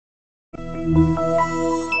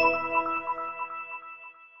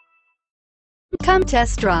Come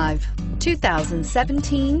test drive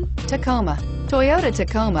 2017 Tacoma. Toyota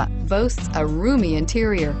Tacoma boasts a roomy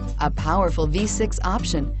interior, a powerful V6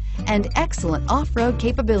 option, and excellent off-road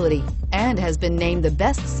capability, and has been named the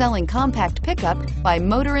best-selling compact pickup by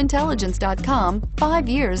MotorIntelligence.com 5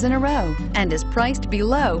 years in a row, and is priced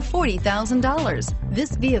below $40,000.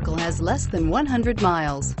 This vehicle has less than 100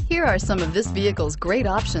 miles. Here are some of this vehicle's great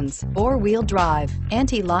options: four-wheel drive,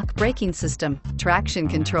 anti-lock braking system, traction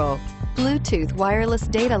control, Bluetooth wireless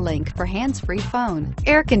data link for hands-free phone,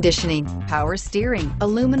 air conditioning, power steering,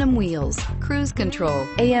 aluminum wheels, cruise control,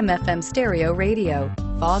 AM/FM stereo radio,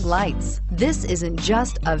 fog lights. This isn't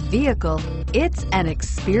just a vehicle, it's an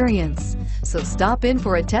experience. So stop in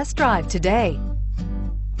for a test drive today.